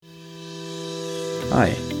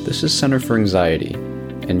Hi, this is Center for Anxiety,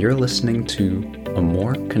 and you're listening to A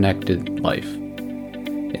More Connected Life.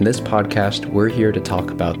 In this podcast, we're here to talk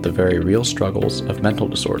about the very real struggles of mental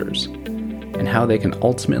disorders and how they can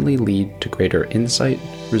ultimately lead to greater insight,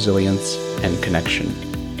 resilience, and connection.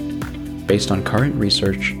 Based on current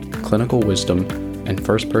research, clinical wisdom, and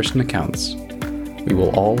first-person accounts, we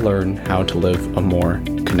will all learn how to live a more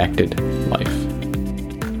connected life.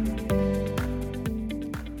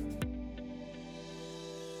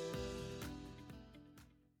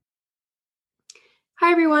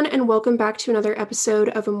 Hi, everyone, and welcome back to another episode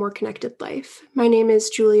of A More Connected Life. My name is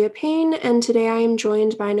Julia Payne, and today I am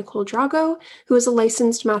joined by Nicole Drago, who is a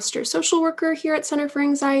licensed master social worker here at Center for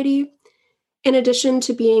Anxiety. In addition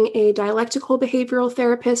to being a dialectical behavioral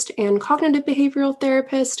therapist and cognitive behavioral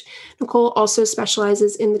therapist, Nicole also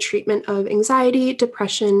specializes in the treatment of anxiety,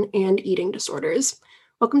 depression, and eating disorders.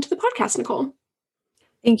 Welcome to the podcast, Nicole.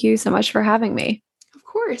 Thank you so much for having me. Of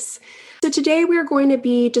course. So today we're going to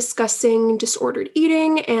be discussing disordered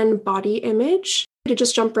eating and body image. To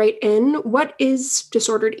just jump right in, what is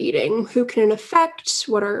disordered eating? Who can it affect?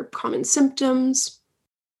 What are common symptoms?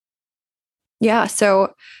 Yeah,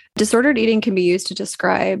 so disordered eating can be used to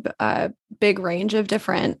describe a big range of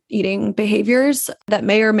different eating behaviors that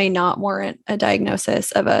may or may not warrant a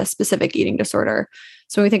diagnosis of a specific eating disorder.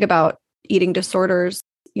 So when we think about eating disorders,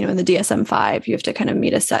 in the DSM-5, you have to kind of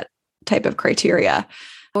meet a set type of criteria.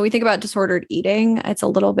 When we think about disordered eating, it's a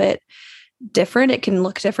little bit different. It can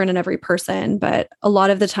look different in every person, but a lot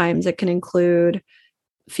of the times it can include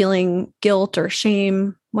feeling guilt or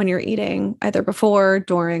shame when you're eating, either before,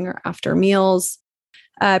 during, or after meals,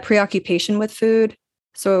 preoccupation with food.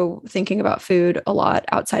 So thinking about food a lot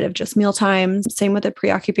outside of just meal times. Same with the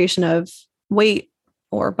preoccupation of weight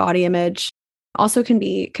or body image. Also can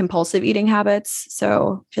be compulsive eating habits.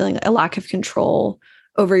 So feeling a lack of control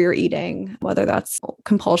over your eating, whether that's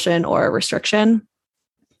compulsion or restriction.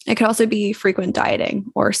 It could also be frequent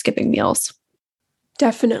dieting or skipping meals.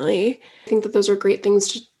 Definitely. I think that those are great things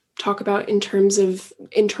to talk about in terms of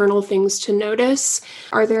internal things to notice.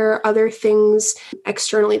 Are there other things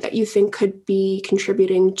externally that you think could be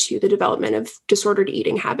contributing to the development of disordered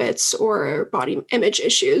eating habits or body image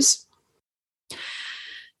issues?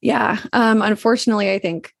 Yeah. Unfortunately, I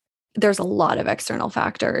think there's a lot of external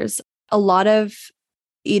factors. A lot of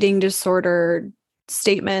eating disorder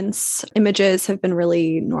statements, images have been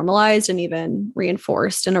really normalized and even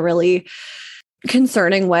reinforced in a really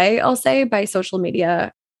concerning way, I'll say, by social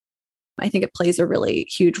media. I think it plays a really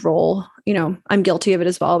huge role. I'm guilty of it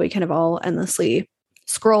as well. We kind of all endlessly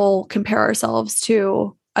scroll, compare ourselves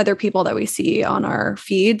to other people that we see on our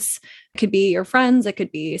feeds. It could be your friends, it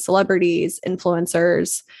could be celebrities,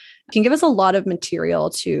 influencers. It can give us a lot of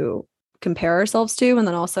material to compare ourselves to, and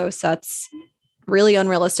then also sets really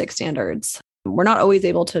unrealistic standards. We're not always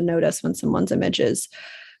able to notice when someone's image is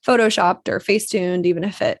photoshopped or face-tuned, even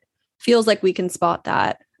if it feels like we can spot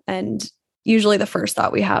that. And usually the first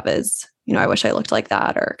thought we have is, I wish I looked like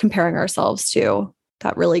that, or comparing ourselves to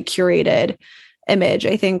that really curated image.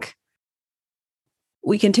 I think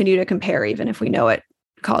we continue to compare even if we know it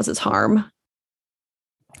causes harm.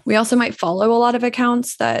 We also might follow a lot of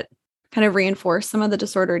accounts that kind of reinforce some of the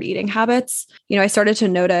disordered eating habits. I started to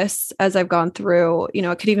notice as I've gone through,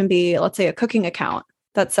 it could even be, let's say, a cooking account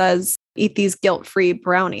that says, eat these guilt-free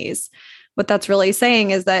brownies. What that's really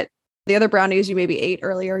saying is that the other brownies you maybe ate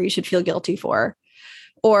earlier, you should feel guilty for.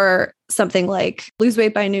 Or something like lose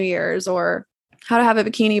weight by New Year's, or how to have a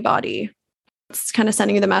bikini body. It's kind of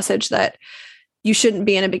sending you the message that you shouldn't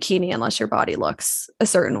be in a bikini unless your body looks a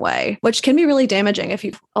certain way, which can be really damaging if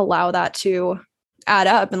you allow that to add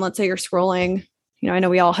up. And let's say you're scrolling, I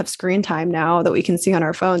know we all have screen time now that we can see on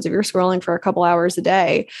our phones. If you're scrolling for a couple hours a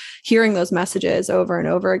day, hearing those messages over and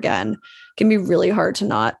over again can be really hard to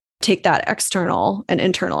not take that external and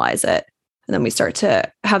internalize it. And then we start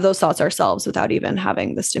to have those thoughts ourselves without even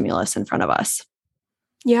having the stimulus in front of us.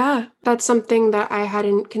 Yeah, that's something that I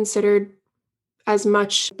hadn't considered as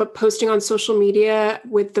much, but posting on social media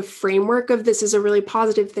with the framework of this is a really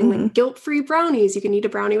positive thing, like guilt-free brownies. You can eat a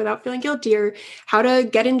brownie without feeling guilty, or how to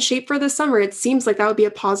get in shape for the summer. It seems like that would be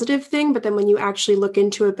a positive thing. But then when you actually look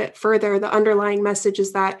into it a bit further, the underlying message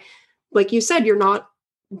is that, like you said, you're not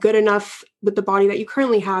good enough with the body that you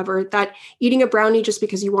currently have, or that eating a brownie just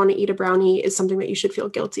because you want to eat a brownie is something that you should feel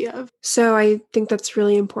guilty of. So I think that's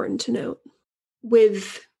really important to note.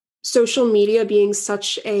 With social media being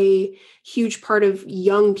such a huge part of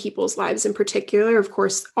young people's lives in particular, of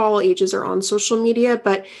course, all ages are on social media,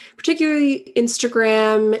 but particularly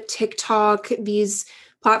Instagram, TikTok, these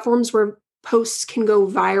platforms where posts can go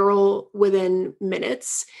viral within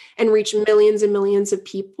minutes and reach millions and millions of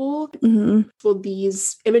people. Mm-hmm. Well,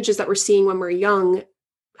 these images that we're seeing when we're young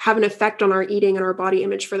have an effect on our eating and our body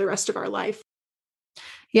image for the rest of our life.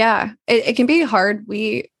 Yeah, it can be hard.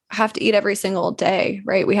 We have to eat every single day,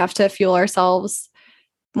 right? We have to fuel ourselves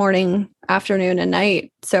morning, afternoon, and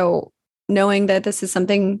night. So knowing that this is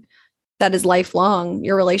something that is lifelong,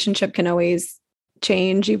 your relationship can always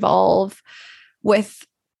change, evolve with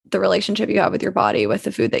the relationship you have with your body, with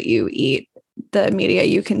the food that you eat, the media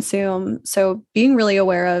you consume. So being really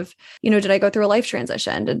aware of, did I go through a life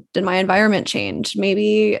transition? Did my environment change?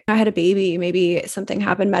 Maybe I had a baby, maybe something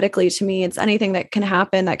happened medically to me. It's anything that can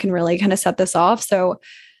happen that can really kind of set this off. So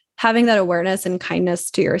having that awareness and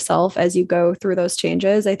kindness to yourself as you go through those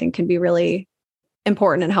changes, I think can be really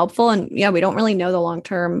important and helpful. And yeah, we don't really know the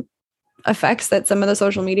long-term effects that some of the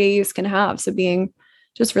social media use can have. So being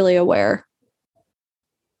just really aware.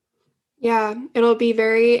 Yeah, it'll be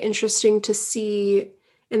very interesting to see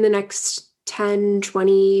in the next 10,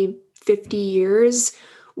 20, 50 years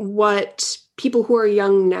what people who are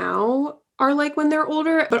young now are like when they're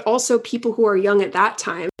older, but also people who are young at that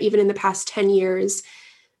time. Even in the past 10 years,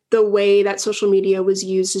 the way that social media was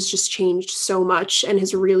used has just changed so much and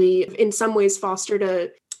has really, in some ways, fostered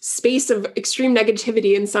a space of extreme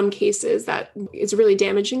negativity in some cases that is really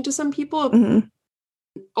damaging to some people. Mm-hmm.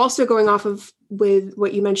 Also going off of with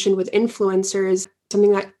what you mentioned with influencers,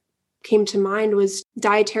 something that came to mind was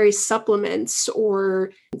dietary supplements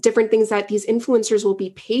or different things that these influencers will be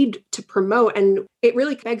paid to promote. And it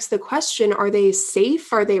really begs the question, are they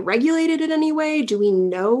safe? Are they regulated in any way? Do we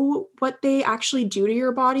know what they actually do to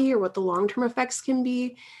your body or what the long-term effects can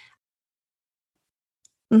be?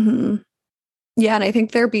 Mm-hmm. Yeah. And I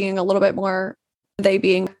think they're being a little bit more, they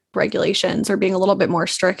being regulations or being a little bit more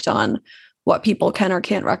strict on what people can or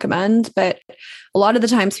can't recommend. But a lot of the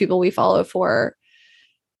times people we follow for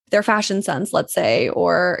their fashion sense, let's say,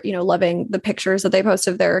 or, loving the pictures that they post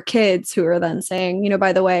of their kids who are then saying,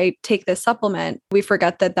 by the way, take this supplement. We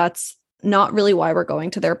forget that that's not really why we're going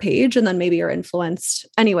to their page. And then maybe you're influenced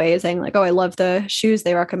anyway, saying like, oh, I love the shoes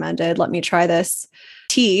they recommended. Let me try this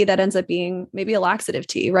tea that ends up being maybe a laxative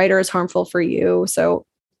tea, right? Or is harmful for you. So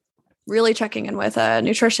really checking in with a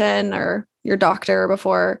nutrition or your doctor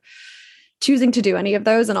before choosing to do any of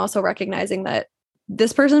those, and also recognizing that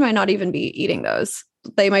this person might not even be eating those.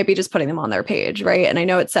 They might be just putting them on their page, right? And I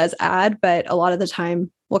know it says ad, but a lot of the time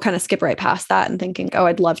we'll kind of skip right past that and thinking, oh,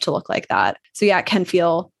 I'd love to look like that. So yeah, it can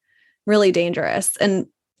feel really dangerous. And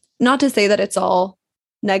not to say that it's all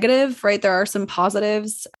negative, right? There are some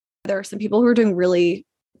positives. There are some people who are doing really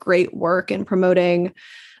great work in promoting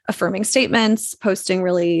affirming statements, posting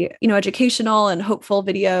really, educational and hopeful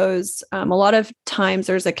videos. A lot of times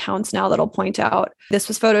there's accounts now that'll point out this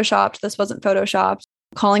was photoshopped, this wasn't photoshopped,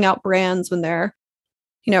 calling out brands when they're,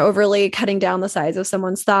 overly cutting down the size of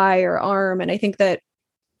someone's thigh or arm. And I think that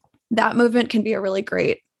movement can be a really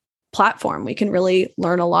great platform. We can really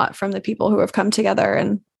learn a lot from the people who have come together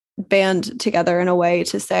and band together in a way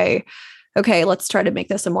to say, okay, let's try to make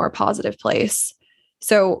this a more positive place.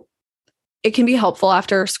 So it can be helpful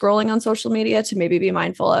after scrolling on social media to maybe be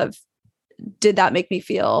mindful of, did that make me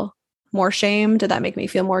feel more shame? Did that make me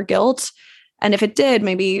feel more guilt? And if it did,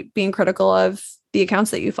 maybe being critical of the accounts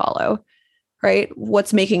that you follow, right?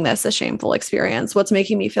 What's making this a shameful experience? What's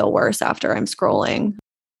making me feel worse after I'm scrolling?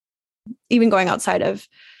 Even going outside of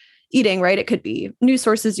eating, right? It could be news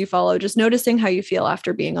sources you follow. Just noticing how you feel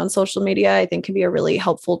after being on social media, I think can be a really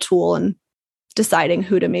helpful tool in deciding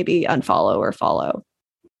who to maybe unfollow or follow.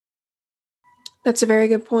 That's a very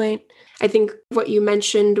good point. I think what you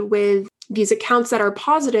mentioned with these accounts that are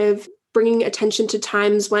positive, bringing attention to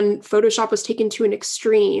times when Photoshop was taken to an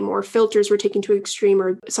extreme or filters were taken to an extreme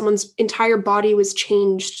or someone's entire body was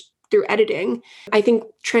changed through editing. I think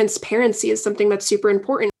transparency is something that's super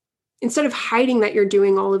important. Instead of hiding that you're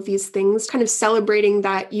doing all of these things, kind of celebrating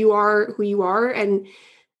that you are who you are. And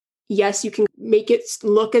yes, you can make it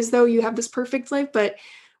look as though you have this perfect life, but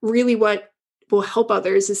really what will help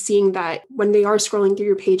others is seeing that when they are scrolling through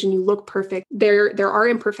your page and you look perfect, there are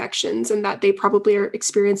imperfections and that they probably are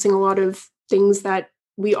experiencing a lot of things that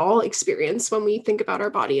we all experience when we think about our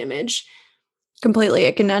body image. Completely.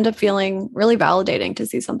 It can end up feeling really validating to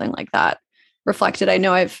see something like that reflected. I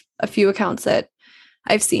know I've a few accounts that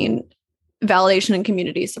I've seen validation and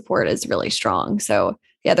community support is really strong. So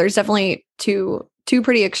yeah, there's definitely two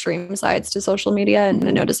pretty extreme sides to social media, and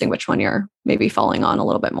noticing which one you're maybe falling on a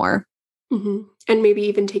little bit more. Mm-hmm. And maybe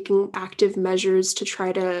even taking active measures to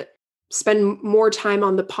try to spend more time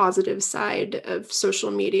on the positive side of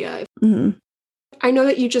social media. Mm-hmm. I know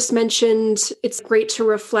that you just mentioned it's great to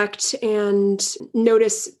reflect and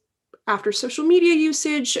notice after social media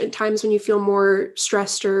usage and times when you feel more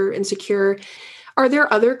stressed or insecure. Are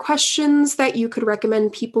there other questions that you could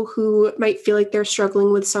recommend people who might feel like they're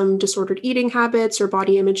struggling with some disordered eating habits or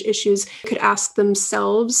body image issues could ask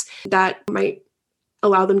themselves that might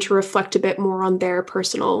allow them to reflect a bit more on their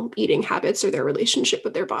personal eating habits or their relationship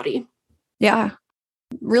with their body? Yeah.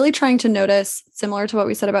 Really trying to notice, similar to what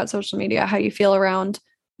we said about social media, how you feel around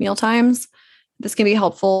meal times. This can be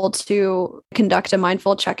helpful to conduct a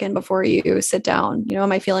mindful check-in before you sit down.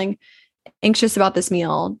 Am I feeling anxious about this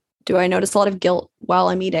meal? Do I notice a lot of guilt while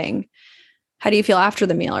I'm eating? How do you feel after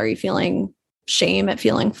the meal? Are you feeling shame at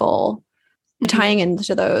feeling full? Tying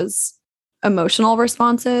into those emotional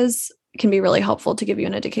responses can be really helpful to give you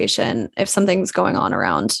an indication if something's going on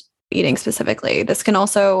around eating specifically. This can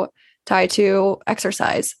also tie to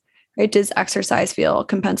exercise, right? Does exercise feel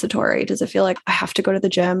compensatory? Does it feel like I have to go to the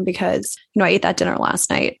gym because, I ate that dinner last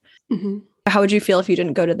night? Mm-hmm. How would you feel if you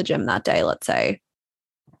didn't go to the gym that day, let's say?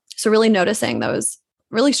 So really noticing those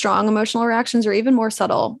really strong emotional reactions or even more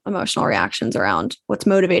subtle emotional reactions around what's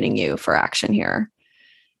motivating you for action here.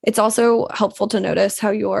 It's also helpful to notice how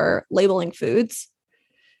you're labeling foods.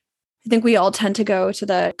 I think we all tend to go to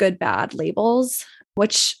the good, bad labels,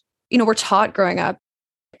 which, we're taught growing up.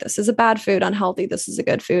 This is a bad food, unhealthy. This is a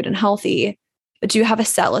good food and healthy. But do you have a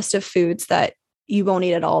set list of foods that you won't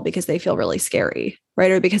eat at all because they feel really scary, right?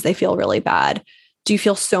 Or because they feel really bad? Do you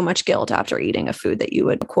feel so much guilt after eating a food that you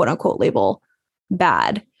would quote unquote label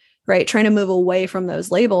bad, right? Trying to move away from those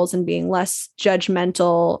labels and being less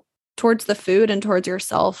judgmental towards the food and towards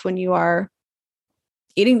yourself when you are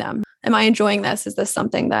eating them. Am I enjoying this? Is this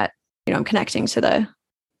something that, I'm connecting to the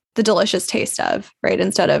delicious taste of, right?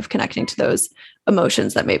 Instead of connecting to those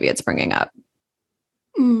emotions that maybe it's bringing up.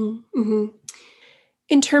 Mm-hmm.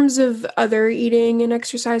 In terms of other eating and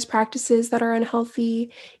exercise practices that are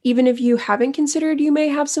unhealthy, even if you haven't considered you may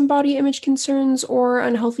have some body image concerns or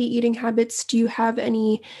unhealthy eating habits, do you have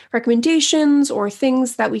any recommendations or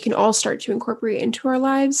things that we can all start to incorporate into our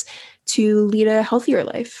lives to lead a healthier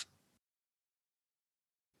life?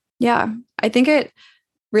 Yeah, I think it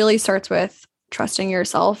really starts with trusting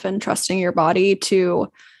yourself and trusting your body to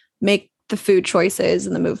make the food choices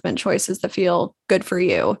and the movement choices that feel good for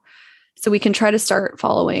you. So we can try to start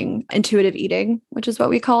following intuitive eating, which is what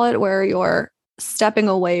we call it, where you're stepping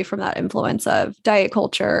away from that influence of diet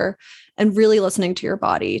culture and really listening to your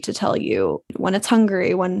body to tell you when it's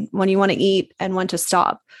hungry, when you want to eat, and when to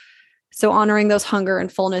stop. So honoring those hunger and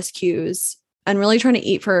fullness cues and really trying to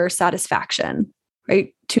eat for satisfaction,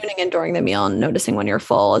 right? Tuning in during the meal and noticing when you're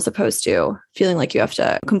full as opposed to feeling like you have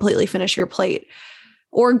to completely finish your plate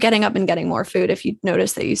or getting up and getting more food if you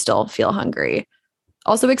notice that you still feel hungry.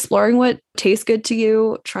 Also exploring what tastes good to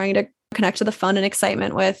you, trying to connect to the fun and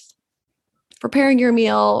excitement with preparing your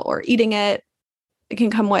meal or eating it. It can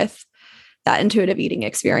come with that intuitive eating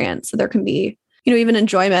experience. So there can be, even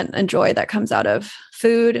enjoyment and joy that comes out of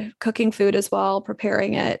food, cooking food as well,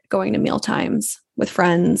 preparing it, going to meal times with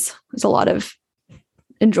friends. There's a lot of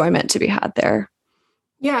enjoyment to be had there.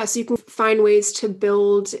 Yeah, so you can find ways to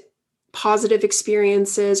build positive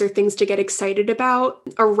experiences or things to get excited about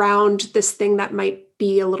around this thing that might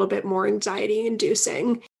be a little bit more anxiety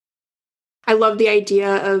inducing. I love the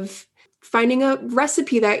idea of finding a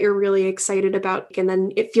recipe that you're really excited about, and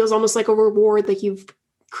then it feels almost like a reward, like you've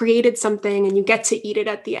created something and you get to eat it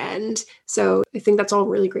at the end. So I think that's all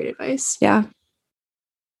really great advice. Yeah.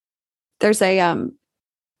 There's a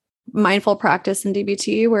mindful practice in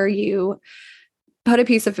DBT where you put a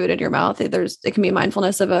piece of food in your mouth. It can be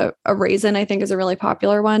mindfulness of a raisin, I think is a really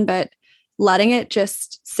popular one, but letting it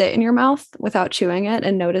just sit in your mouth without chewing it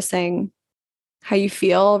and noticing how you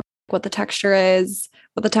feel, what the texture is,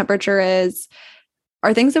 what the temperature is,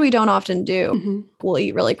 are things that we don't often do. Mm-hmm. We'll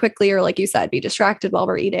eat really quickly, or like you said, be distracted while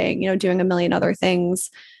we're eating, doing a million other things.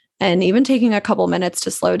 And even taking a couple minutes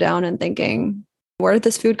to slow down and thinking, where did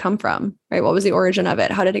this food come from? Right? What was the origin of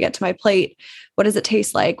it? How did it get to my plate? What does it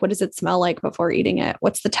taste like? What does it smell like before eating it?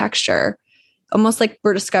 What's the texture? Almost like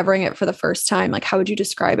we're discovering it for the first time. Like, how would you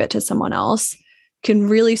describe it to someone else? Can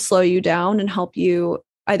really slow you down and help you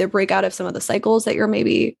either break out of some of the cycles that you're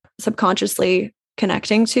maybe subconsciously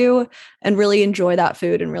connecting to and really enjoy that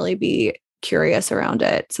food and really be curious around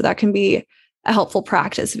it. So that can be a helpful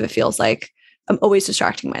practice if it feels like I'm always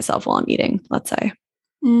distracting myself while I'm eating, let's say.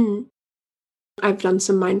 I've done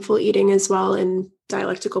some mindful eating as well in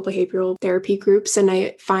dialectical behavioral therapy groups. And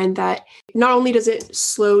I find that not only does it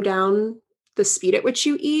slow down the speed at which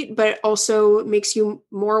you eat, but it also makes you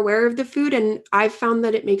more aware of the food. And I've found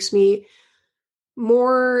that it makes me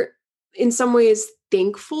more, in some ways,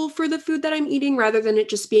 thankful for the food that I'm eating rather than it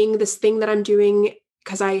just being this thing that I'm doing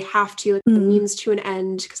because I have to, like, the means to an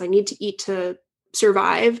end, because I need to eat to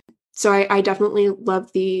survive. So I definitely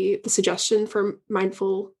love the suggestion for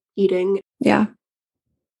mindful eating. Yeah.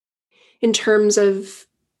 In terms of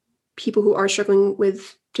people who are struggling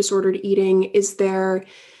with disordered eating, is there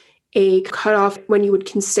a cutoff when you would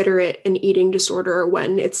consider it an eating disorder, or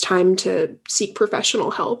when it's time to seek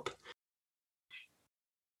professional help?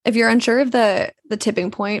 If you're unsure of the tipping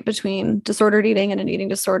point between disordered eating and an eating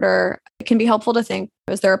disorder, it can be helpful to think,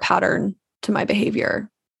 is there a pattern to my behavior?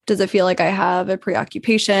 Does it feel like I have a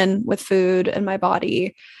preoccupation with food and my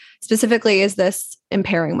body? Specifically, is this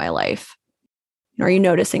impairing my life? Are you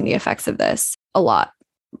noticing the effects of this a lot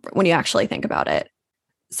when you actually think about it?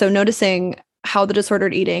 So noticing how the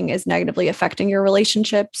disordered eating is negatively affecting your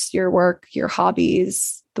relationships, your work, your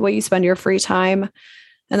hobbies, the way you spend your free time,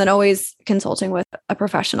 and then always consulting with a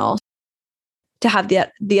professional to have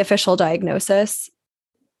the official diagnosis.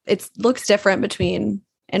 It looks different between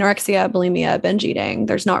anorexia, bulimia, binge eating.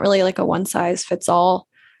 There's not really like a one size fits all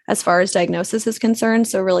as far as diagnosis is concerned.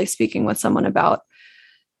 So really speaking with someone about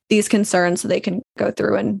these concerns so they can go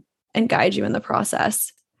through and guide you in the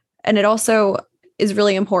process. And it also is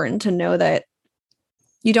really important to know that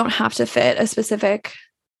you don't have to fit a specific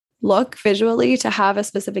look visually to have a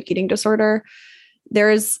specific eating disorder.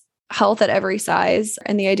 There's health at every size.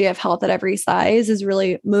 And the idea of health at every size is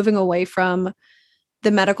really moving away from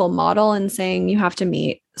the medical model and saying you have to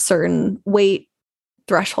meet certain weight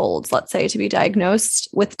thresholds, let's say, to be diagnosed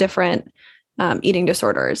with different eating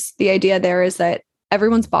disorders. The idea there is that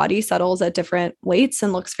everyone's body settles at different weights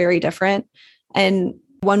and looks very different. And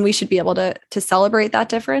one, we should be able to celebrate that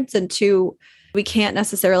difference. And two, we can't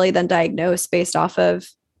necessarily then diagnose based off of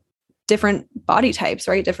different body types,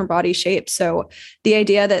 right? Different body shapes. So the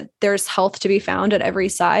idea that there's health to be found at every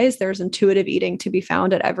size, there's intuitive eating to be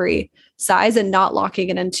found at every size, and not locking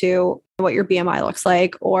it into what your BMI looks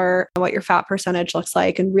like or what your fat percentage looks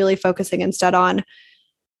like, and really focusing instead on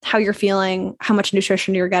how you're feeling, how much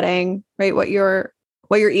nutrition you're getting, right? What your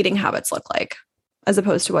eating habits look like, as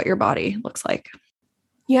opposed to what your body looks like.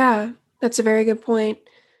 Yeah, that's a very good point.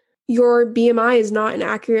 Your BMI is not an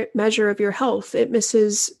accurate measure of your health. It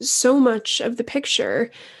misses so much of the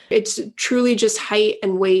picture. It's truly just height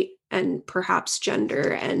and weight and perhaps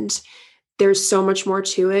gender. And there's so much more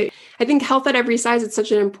to it. I think health at every size, it's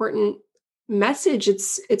such an important message.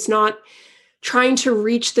 It's not trying to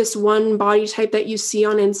reach this one body type that you see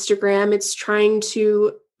on Instagram. It's trying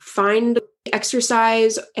to find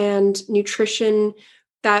exercise and nutrition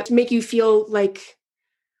that make you feel like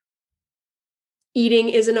eating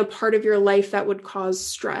isn't a part of your life that would cause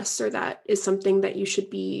stress, or that is something that you should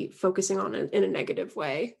be focusing on in a negative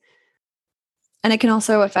way. And it can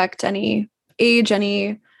also affect any age,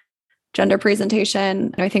 any gender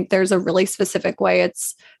presentation. I think there's a really specific way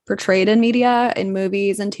it's portrayed in media, in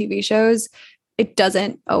movies and TV shows. It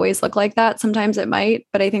doesn't always look like that. Sometimes it might,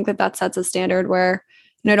 but I think that sets a standard where,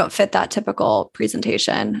 don't fit that typical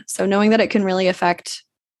presentation. So knowing that it can really affect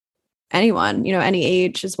anyone, any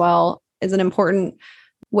age as well, is an important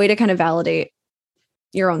way to kind of validate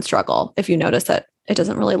your own struggle if you notice that it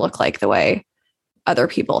doesn't really look like the way other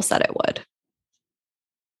people said it would.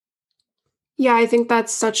 Yeah, I think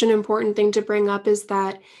that's such an important thing to bring up, is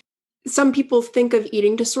that some people think of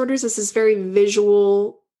eating disorders as this very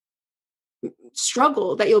visual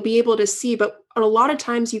struggle that you'll be able to see, but a lot of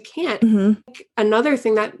times you can't. Mm-hmm. Another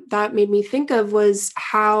thing that made me think of was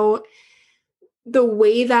how the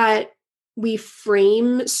way that we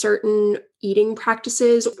frame certain eating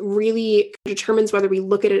practices really determines whether we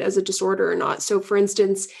look at it as a disorder or not. So for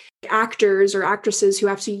instance, actors or actresses who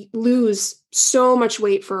have to lose so much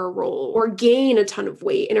weight for a role or gain a ton of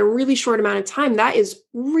weight in a really short amount of time, that is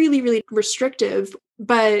really, really restrictive.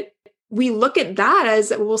 But we look at that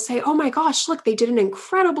as, we'll say, oh my gosh, look, they did an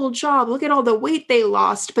incredible job. Look at all the weight they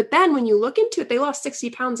lost. But then when you look into it, they lost 60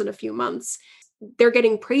 pounds in a few months. They're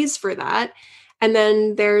getting praised for that. And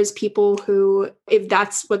then there's people who, if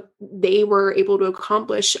that's what they were able to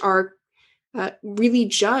accomplish, are really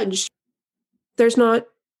judged. There's not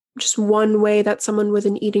just one way that someone with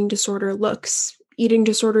an eating disorder looks. Eating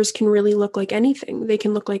disorders can really look like anything. They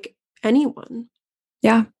can look like anyone.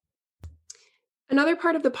 Yeah. Another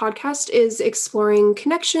part of the podcast is exploring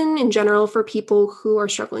connection in general for people who are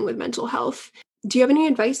struggling with mental health. Do you have any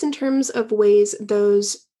advice in terms of ways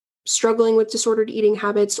those struggling with disordered eating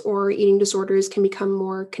habits or eating disorders can become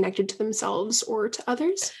more connected to themselves or to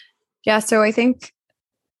others? Yeah. So I think,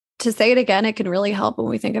 to say it again, it can really help when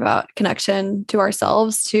we think about connection to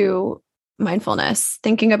ourselves, to mindfulness,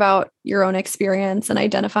 thinking about your own experience and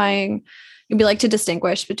identifying. You'd be like to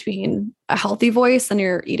distinguish between a healthy voice and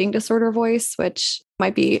your eating disorder voice, which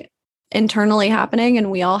might be internally happening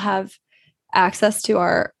and we all have access to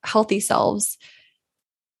our healthy selves,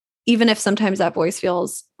 even if sometimes that voice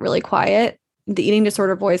feels really quiet, the eating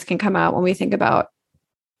disorder voice can come out when we think about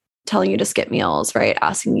telling you to skip meals, right?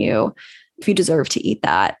 Asking you if you deserve to eat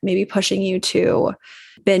that, maybe pushing you to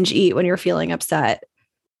binge eat when you're feeling upset.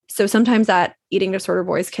 So sometimes that eating disorder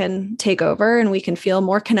voice can take over and we can feel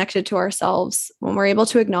more connected to ourselves when we're able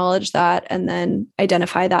to acknowledge that and then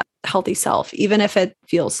identify that healthy self, even if it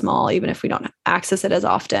feels small, even if we don't access it as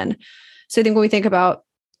often. So I think when we think about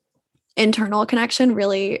internal connection,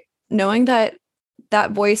 really knowing that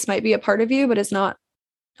that voice might be a part of you, but is not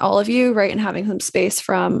all of you, right? And having some space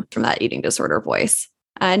from that eating disorder voice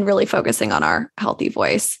and really focusing on our healthy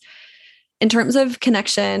voice. In terms of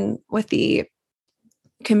connection with the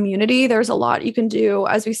community, there's a lot you can do,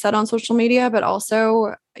 as we said, on social media, but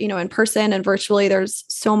also, in person and virtually. There's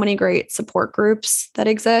so many great support groups that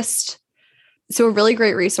exist. So a really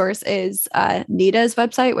great resource is NEDA's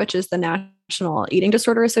website, which is the National Eating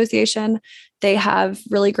Disorder Association. They have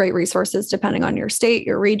really great resources depending on your state,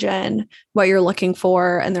 your region, what you're looking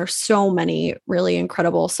for. And there's so many really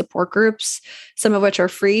incredible support groups, some of which are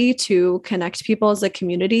free to connect people as a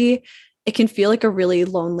community. It can feel like a really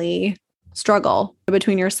lonely struggle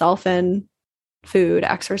between yourself and food,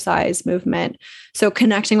 exercise, movement. So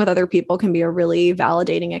connecting with other people can be a really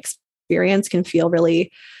validating experience, can feel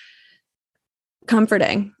really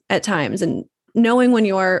comforting at times. And knowing when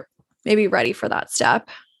you're maybe ready for that step,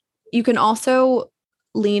 you can also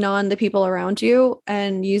lean on the people around you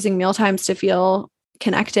and using meal times to feel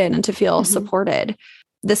connected and to feel supported.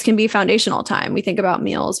 This can be foundational time. We think about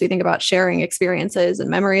meals, we think about sharing experiences and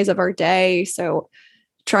memories of our day. So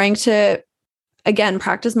trying to, again,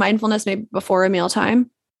 practice mindfulness maybe before a mealtime,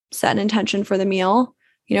 set an intention for the meal,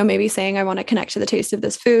 maybe saying, I want to connect to the taste of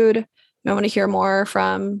this food. I want to hear more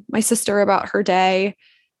from my sister about her day.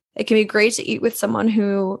 It can be great to eat with someone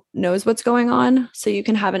who knows what's going on, so you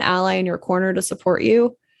can have an ally in your corner to support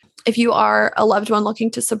you. If you are a loved one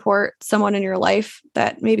looking to support someone in your life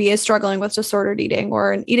that maybe is struggling with disordered eating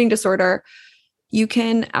or an eating disorder, you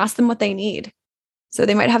can ask them what they need. So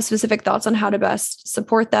they might have specific thoughts on how to best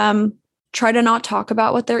support them. Try to not talk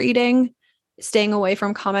about what they're eating, staying away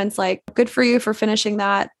from comments like, good for you for finishing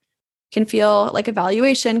that, can feel like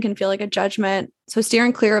evaluation, can feel like a judgment. So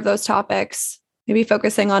steering clear of those topics, maybe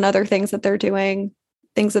focusing on other things that they're doing,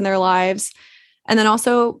 things in their lives. And then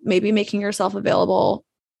also maybe making yourself available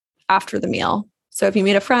after the meal. So if you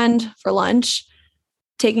meet a friend for lunch,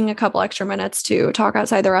 taking a couple extra minutes to talk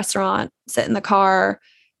outside the restaurant, sit in the car,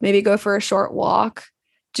 maybe go for a short walk,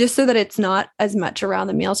 just so that it's not as much around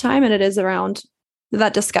the mealtime and it is around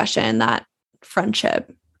that discussion, that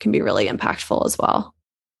friendship can be really impactful as well.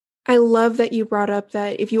 I love that you brought up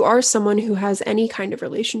that if you are someone who has any kind of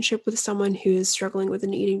relationship with someone who is struggling with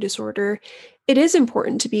an eating disorder, it is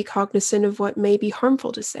important to be cognizant of what may be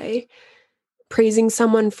harmful to say. Praising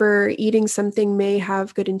someone for eating something may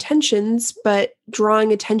have good intentions, but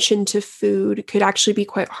drawing attention to food could actually be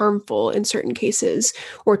quite harmful in certain cases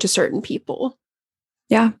or to certain people.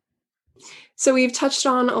 Yeah. So we've touched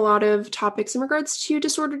on a lot of topics in regards to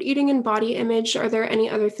disordered eating and body image. Are there any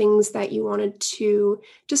other things that you wanted to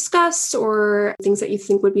discuss or things that you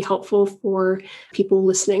think would be helpful for people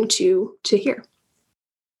listening to hear?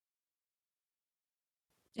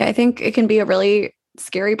 Yeah, I think it can be a really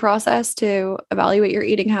scary process to evaluate your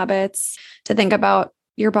eating habits, to think about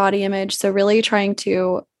your body image. So really trying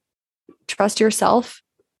to trust yourself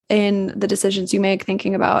in the decisions you make,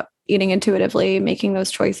 thinking about eating intuitively, making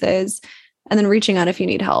those choices, and then reaching out if you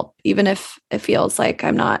need help, even if it feels like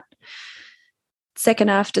I'm not sick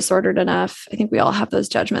enough, disordered enough. I think we all have those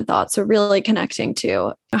judgment thoughts. So really connecting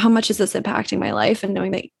to how much is this impacting my life, and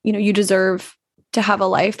knowing that, you deserve to have a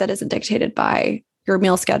life that isn't dictated by your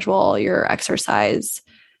meal schedule, your exercise,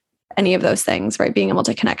 any of those things, right? Being able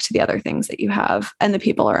to connect to the other things that you have and the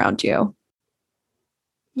people around you.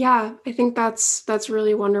 Yeah, I think that's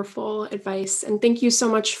really wonderful advice. And thank you so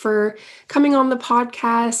much for coming on the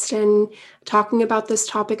podcast and talking about this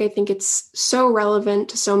topic. I think it's so relevant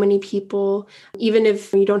to so many people, even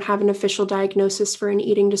if you don't have an official diagnosis for an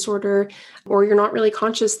eating disorder, or you're not really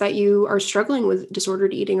conscious that you are struggling with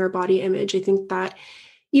disordered eating or body image. I think that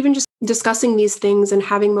even just discussing these things and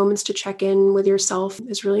having moments to check in with yourself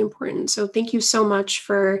is really important. So thank you so much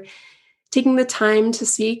for taking the time to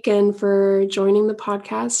speak and for joining the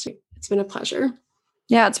podcast. It's been a pleasure.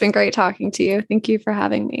 Yeah, it's been great talking to you. Thank you for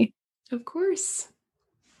having me. Of course.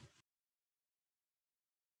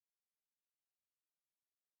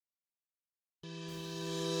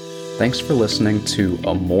 Thanks for listening to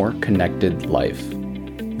A More Connected Life.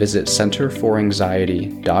 Visit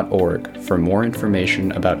centerforanxiety.org for more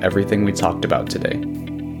information about everything we talked about today,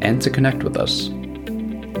 and to connect with us.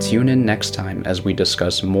 Tune in next time as we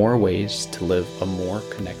discuss more ways to live a more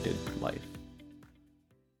connected